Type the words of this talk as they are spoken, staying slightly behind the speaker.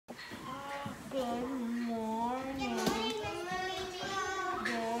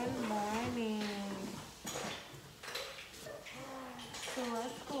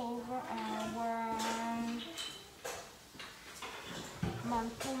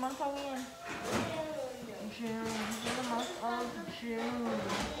month are we in? June. We're the month of June.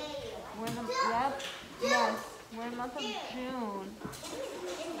 Yep. Yes. We're in the month of June.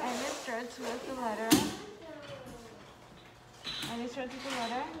 And it starts with the letter. And it starts with the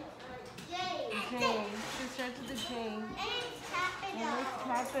letter? J. So it starts with the J. And it's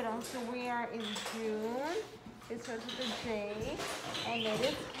capital. So we are in June. It starts with the J. And it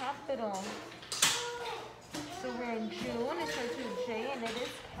is capital. So we're in June. It starts with J. And it is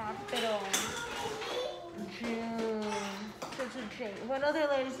capital. June. Starts with J. What other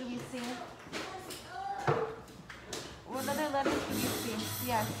letters do we see? What other letters do we see?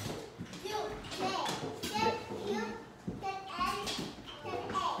 Yes.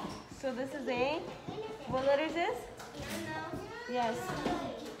 So this is A. What letter is this? Yes.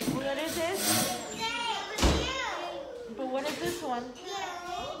 What letter is this? But what is this one?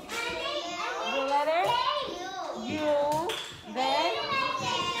 The letter? U. Then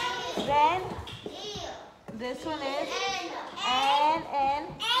this one is N and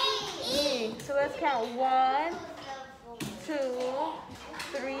E. So let's count 1, 2,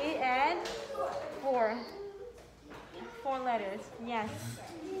 3, and 4. 4 letters. Yes.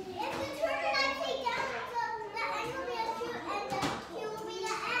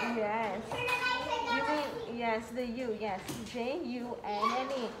 Yes. You mean, yes, the U, yes. J, U, N,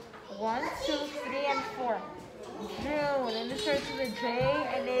 and E. 1, 2, 3, and 4. June. And it starts with a J,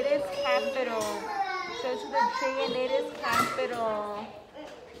 and it is capital. Starts with a J, and it is capital.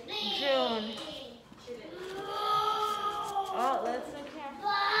 June. Oh, let's look here.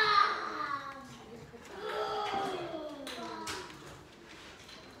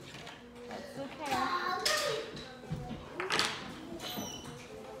 Let's look here.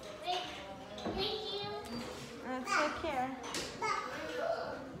 Let's look here.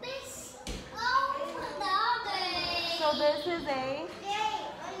 So this is a,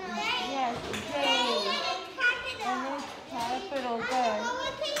 yes, J. And it's capital. Good.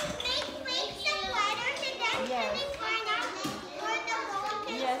 Yes.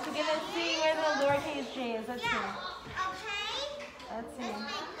 Yes, we're going to see where the lowercase j is. Let's see. Let's see.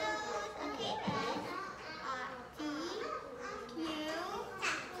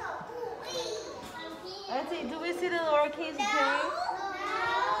 Let's see. Do we see the lowercase j?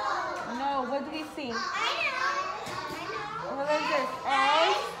 No. What do we see? What is this?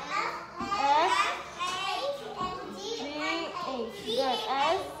 S, G, H. Good.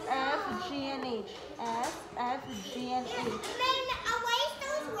 S, F, G, and H. S, F, G, and H.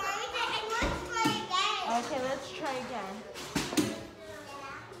 Okay, let's try again.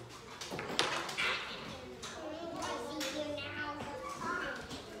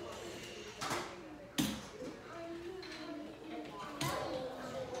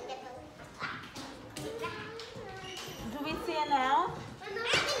 Do we see it now?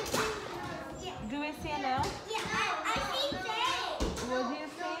 Do we see it now? I see J. What do you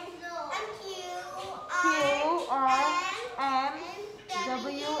see? Q, R, M,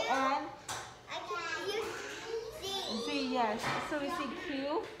 W, N, Z, yes. So we see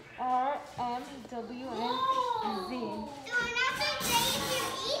Q, R, M, W, and Z. So we're not so J here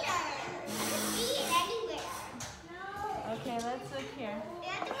either. It's E anywhere. Okay, let's look here. We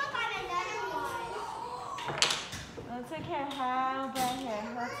have to look on another one. Let's look here. How about here?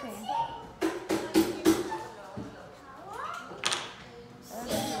 Let's see.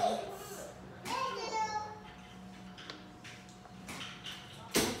 Let's see.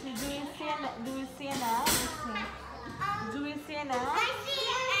 Do we see it now? Let's see. Do we see it now? I see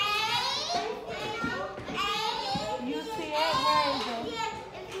A. You see it? Where is it?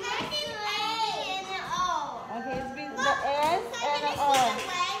 It's missing A and an O. Okay, it's the S and the O.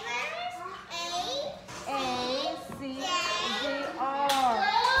 A, C, J, R.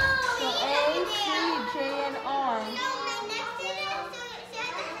 So A, C, J, and R. So next to it, the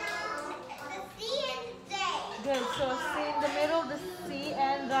C and J. Good. So C in the middle, the C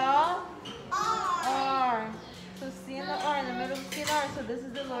and the R. So C and the R in the middle of C and R. So this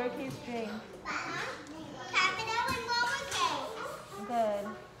is the lowercase j. Capital and lowercase. Good.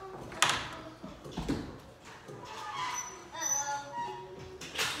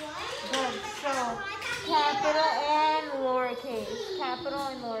 Good. So capital and lowercase. Capital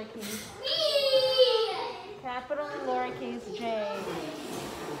and lowercase. Capital and lowercase j.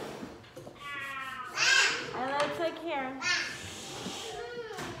 And let's look here.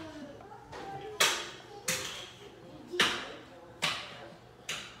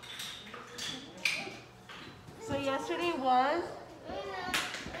 So yesterday was,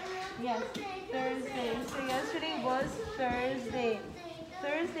 yes, Thursday. So yesterday was Thursday.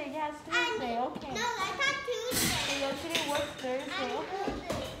 Thursday, yes, Thursday, okay. No, I thought Tuesday. So yesterday was Thursday, okay.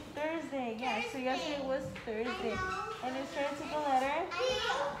 Thursday. And it starts with the letter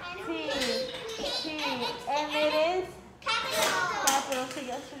T. T. And it is capital. So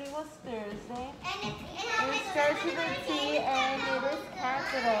yesterday was Thursday. And it starts with a T and it is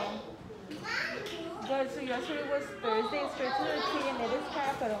capital. Good. So yesterday was Thursday. It starts with a T and it is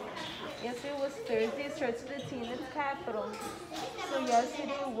capital. Yesterday was Thursday. It starts with a T and it's capital. So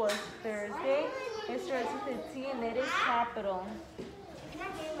yesterday was Thursday. It starts with a T and it is capital.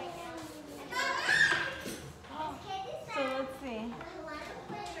 So let's see.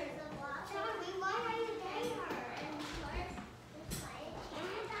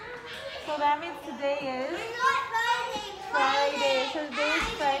 So that means today is Friday. So today is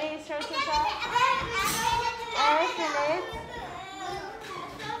Friday. It starts with a F and it's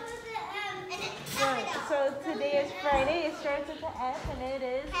good. So today is Friday. It starts with an F and it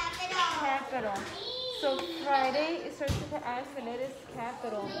is capital. So Friday, it starts with an F and it is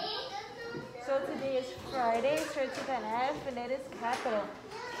capital. So today is Friday. It starts with an F and it is capital.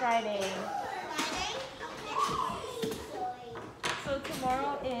 Friday. So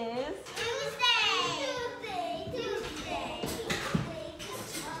tomorrow is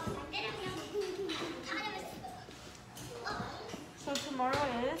So tomorrow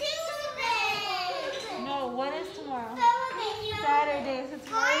is No, what is tomorrow? Saturday. So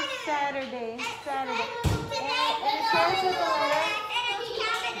tomorrow is Saturday. Saturday. And it starts with the letter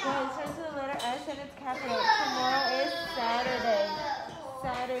It starts with the letter S and it's capital. Tomorrow is Saturday.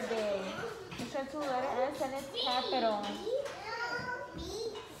 Saturday. It starts with the letter S and it's capital.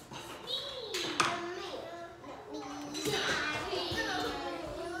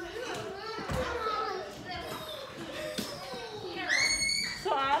 So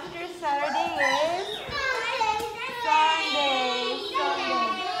after Saturday is Sunday.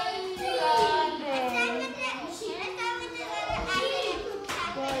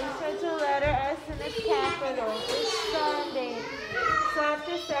 It starts with the letter S and it's capital. It's Sunday. So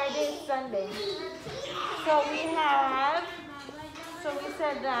after Saturday is Sunday. So we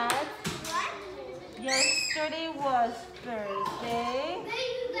said that yesterday was Thursday.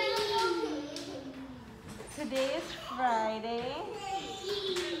 Today is Friday.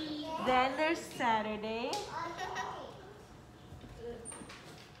 Then there's Saturday.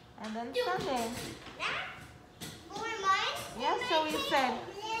 And then Sunday. Yeah, so we said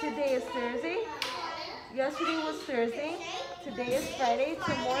today is Thursday. Yesterday was Thursday. Today is Friday.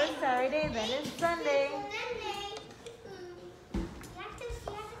 Tomorrow is Saturday. Then it's Sunday.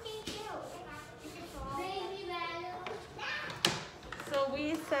 So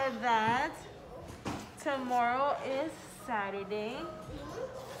we said that tomorrow is Saturday.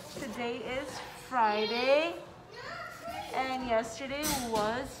 Today is Friday. And yesterday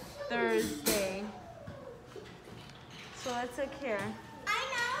was Thursday. So let's look here.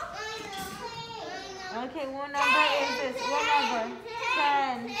 Okay, what number is this? What number?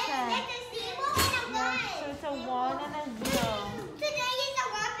 10. 10. Yeah, so it's a 1 and a 0. Today is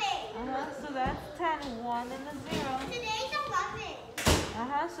 11. So that's 10. 1 and a 0. Today is 11.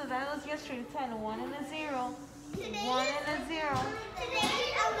 So that was yesterday. 10. 1 and a 0. 1 and a 0. Today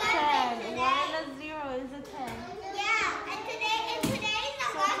is 11. 10. 1 and a 0 is a 10. Yeah, and today is 11.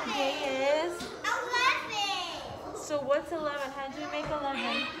 So today is 11. So what's 11? How do you make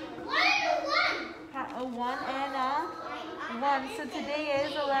 11? 1. A 1 and a 1. So today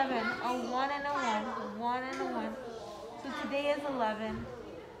is 11. A 1 and a 1. 1 and a 1. So today is 11.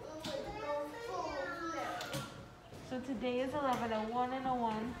 So today is 11. A 1 and a 1.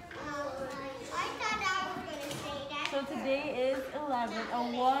 I thought I was going to say that. So today is 11. A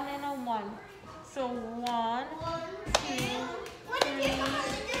 1 and a 1. So 1, 2, 3,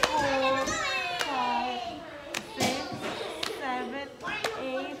 4, 5, 6, 7,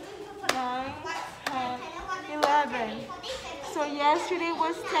 8, 9, 10, 11. So yesterday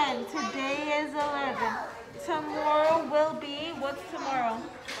was 10. Today is 11. Tomorrow will be, what's tomorrow?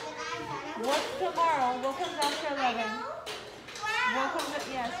 What's tomorrow? What comes after 11? What comes,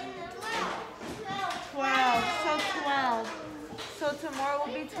 yes. 12. So 12. So tomorrow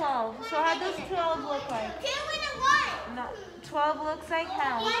will be 12. So how does 12 look like? 2 and a 1. No, 12 looks like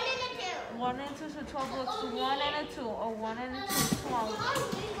how? 1 and a 2. 1 and 2, so 12 looks 1 and a 2, or 1 and a 2, 12.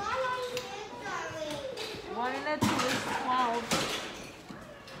 1 and a 2 is 12.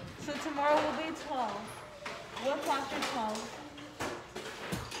 So tomorrow will be 12. What's after 12?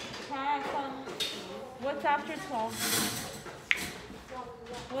 What's after 12?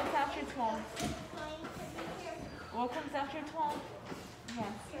 What's after 12? What comes after 12? Yes.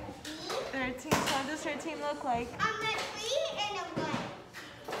 13. So how does 13 look like? A 3 and a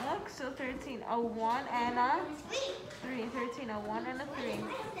 1. Look, so 13. A 1 and a 3. 3. 13. A 1 and a 3.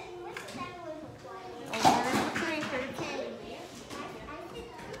 What's that? A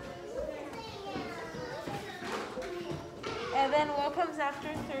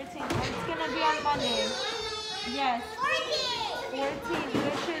after 13? It's going to be on Monday. Yes. 14,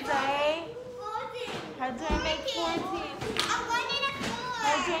 which is a... How do I make 14?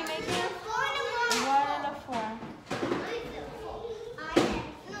 How do I make it? 1 and a 4.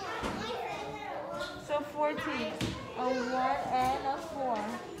 So 14. A 1 and a 4.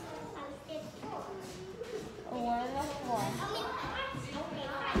 A 1 and a 4.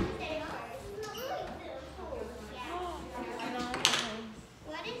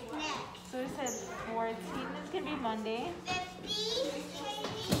 What is next? So we said 14 is going to be Monday. 15,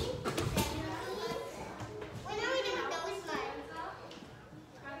 16, 17. When are we doing those months?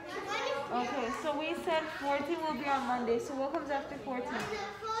 Okay, so we said 14 will be on Monday. So what comes after 14? 14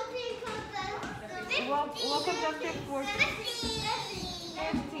 comes after What comes after 14?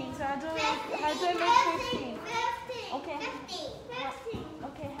 15. So how do I make 15? 15. Okay. 15.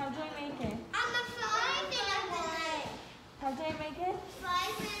 Okay, how do I make it? I'm a 5 and a 1. How do I make it? 5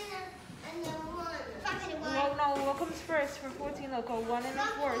 and a 1. 5 and a 1. Well, no, what comes first for 14? Look, a 1 and a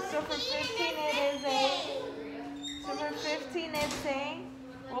 4. So for 15 it is a... So for 15 it's a...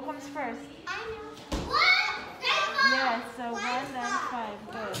 What comes first? I know. What? Yes, so 1 then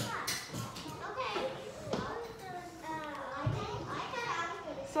 5. Good. Okay.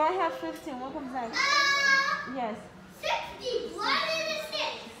 So I have 15. What comes next? Yes. 60. 1 and a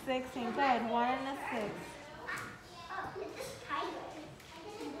 6. 16. Good. 1 and a 6.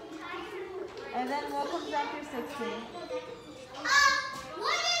 And then what comes after 16?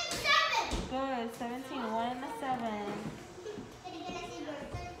 1 and 7. Good. 17. 1 and a 7.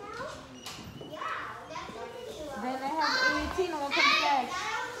 Then I have 18. What comes next?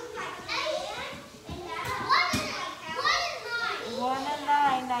 1 and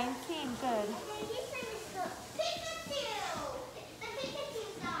 9. 19. Good.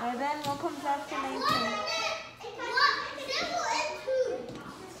 And then what comes after 19?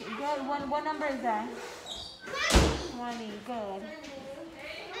 Good. What number is that? 20. Good.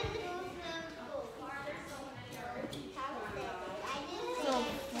 So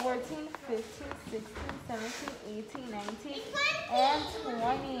 14, 15, 16, 17, 18, 19, and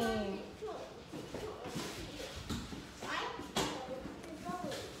 20.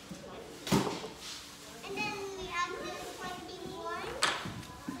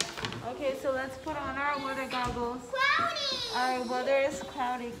 Okay, so let's put on our weather goggles. Our weather is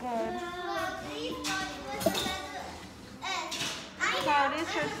cloudy. Good. Cloudy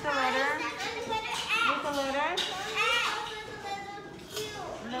starts with the letter. With the letter?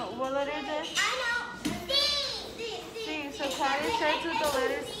 No, what letter is it? C. So cloudy starts with the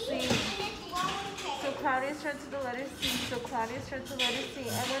letter C. So cloudy starts with the letter C. So cloudy starts with the letter C.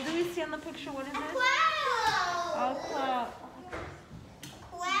 And what do we see on the picture? What is it? A cloud.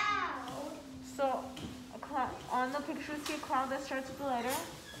 So on the picture we see a cloud that starts with the letter.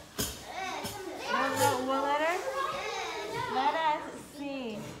 What letter? Not S.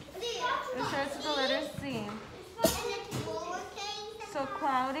 C. It starts with the letter C. So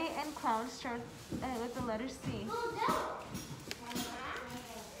cloudy and cloud start with the letter C.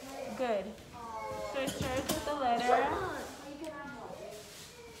 Good. So it starts with the letter.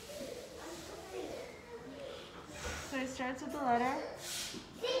 So it starts with the letter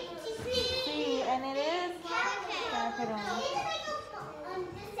C, and it is capital.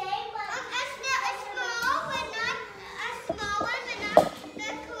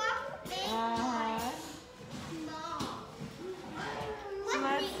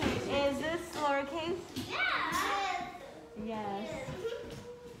 Let's see. Is this lowercase? Yes.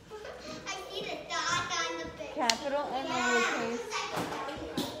 I see the dot on the picture. Capital and lowercase.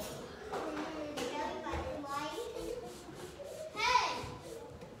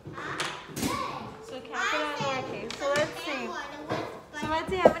 So capital and lowercase. So let's see. So let's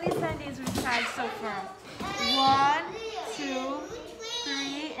see how many Sundays we've had so far. 1, 2,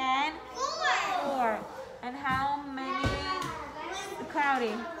 3, and 4. And how many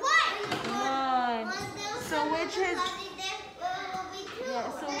cloudy? 1. So which is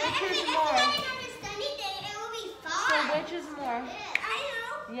so which is more? So which is more?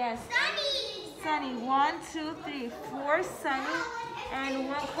 Yes. Sunny. 1, 2, 3, 4 sunny and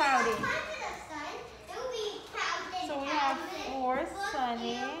 1 cloudy. So we have 4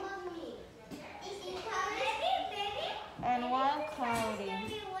 sunny and 1 cloudy.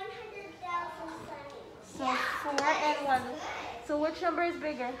 So 4 and 1. So which number is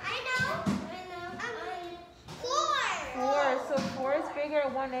bigger? 4. So 4 is bigger,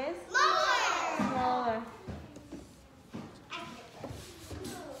 1 is smaller.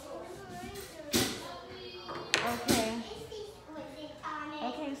 Okay.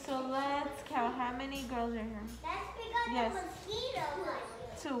 Okay, so let's count how many girls are here. That's because Yes. the mosquito.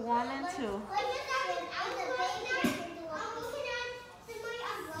 2. 1 and 2.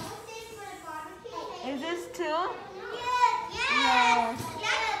 Is this 2? Yes.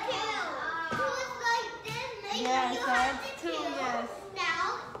 Yes, that's 2, yes.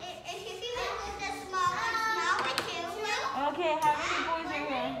 Now, if you see the small one, 2. Okay, how many boys are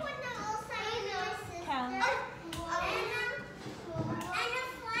here? Count.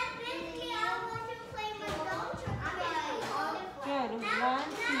 Good. 1,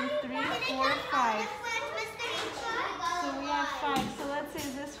 2, 3, 4, 5. So we have 5. So let's say,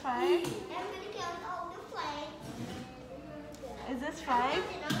 is this 5? Is this 5?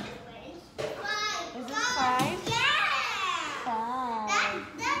 Is this 5? 5.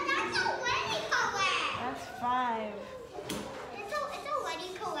 That's already correct. That's 5. It's already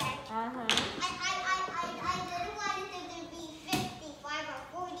correct. I didn't want it to be 55 or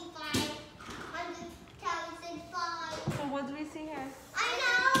 45, 100,005. So what do we see here? I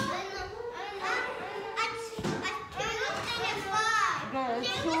know. A 2 and a 5. Good.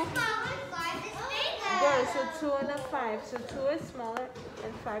 2. 2 is smaller, 5 is bigger. Good. So 2 and a 5. So 2 is smaller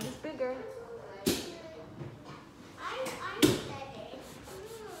and 5 is bigger. I said it.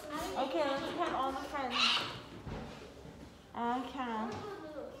 Okay, let's count all the friends. I'll count.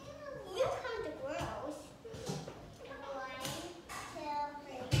 You count the girls. 1, 2,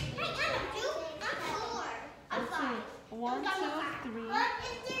 3. Hey, I'm 4. I'm Let's 5. see. 1, 2, 3,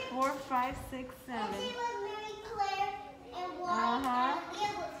 4, 5, 6, 7.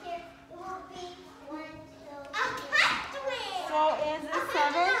 So is it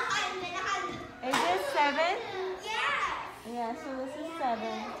 7? Is it 7? Yes. Yeah, so this is 7.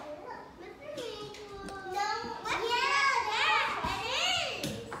 No. Yeah, it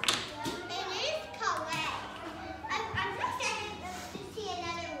is. It is correct. I'm just getting to see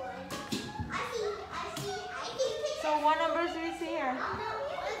another one. I see. So what numbers do we see here?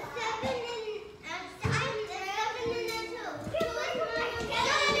 7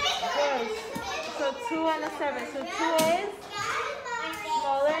 Good. So 2 and a 7. So 2 is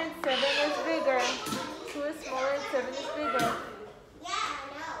smaller and 7 is bigger. 2 is smaller and 7 is bigger. Yeah, I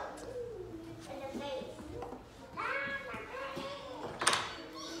know. In the face.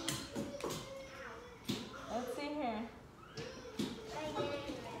 Let's see here.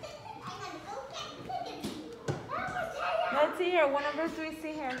 Let's see here. What numbers do we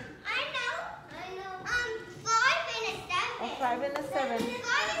see here? I know. 5 and a 7. A 5 and a 7.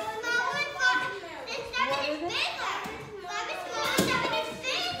 5 is smaller and 7 is bigger. 5 is smaller and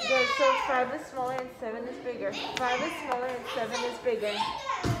 7 is bigger. Good. So 5 is smaller and 7 is bigger. 5 is smaller and 7 is bigger.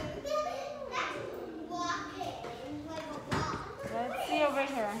 Let's see over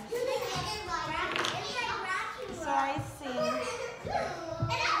here. So I see.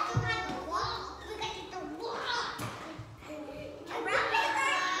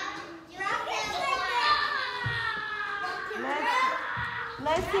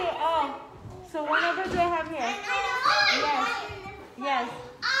 Let's see. Oh, so what number do I have here? Yes.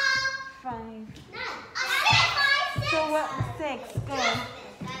 5. So what? 6. Good.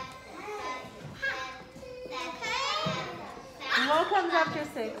 What comes after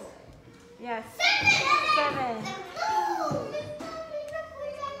 6? Yes. 7.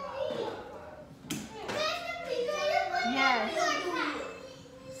 Yes.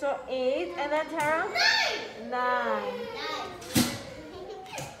 So 8, and then Tara? 9.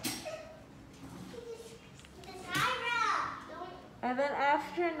 And then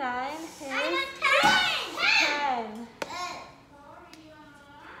after 9 is 10.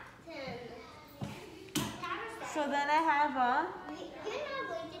 So then I have a,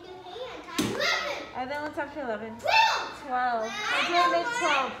 and then what's after 11? 12. How do I make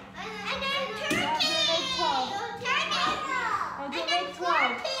 12? How do I make 12? How do I make 12?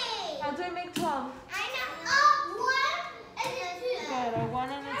 How do I make 12? Good, a 1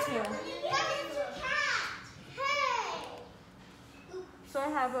 and a 2. So I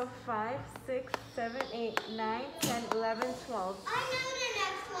have a 5, 6, 7, 8, 9, 10, 11, 12. I know the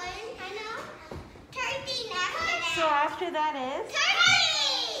next one. I know. 13 after that. So after that is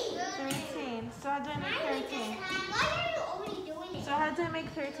 13. 13. So how do I make 13? Why are you already doing it? So how do I make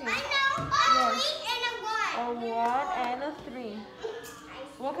 13? I know. Yes. 3 and a 1. A 1 and a 3.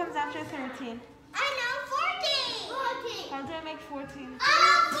 What comes after 13? I know. 14. How do I make 14? 4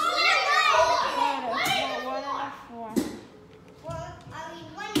 and Good, a 1 and a 4.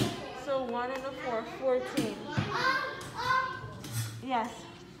 So 1 and a 4, 14. Yes.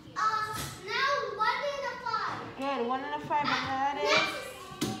 Now 1 and a 5. Good, 1 and a 5, and that is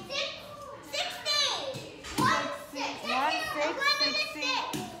 16. 1, 6,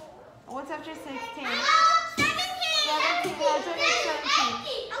 16. What's after 16? 17. 17. How do I make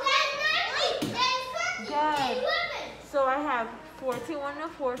 17? 14, 1 and a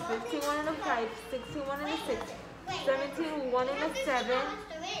 4, 15, 1 and a 5, 16, 1 and a 6, 17, 1 and a 7.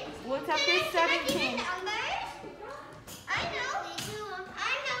 What's after 17?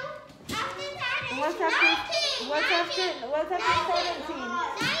 What's after 17? What's after 17?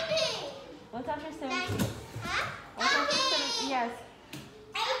 What's after 17? Yes.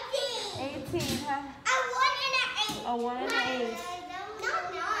 18, huh? A 1 and an 8.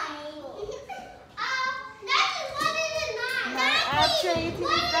 After 18 is 19,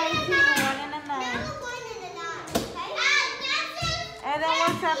 1 and a 9. And then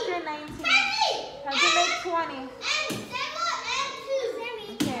what's after 19? How do you make 20?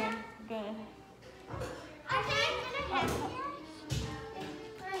 Okay, good.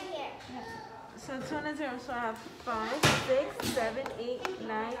 So 2 and a 0, so I have 5, 6, 7, 8,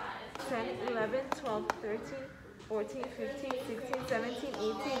 9, 10, 11, 12, 13, 14, 15, 16, 17,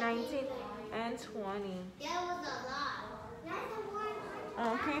 18, 19, and 20.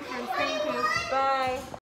 Okay, friends, thank you. Bye.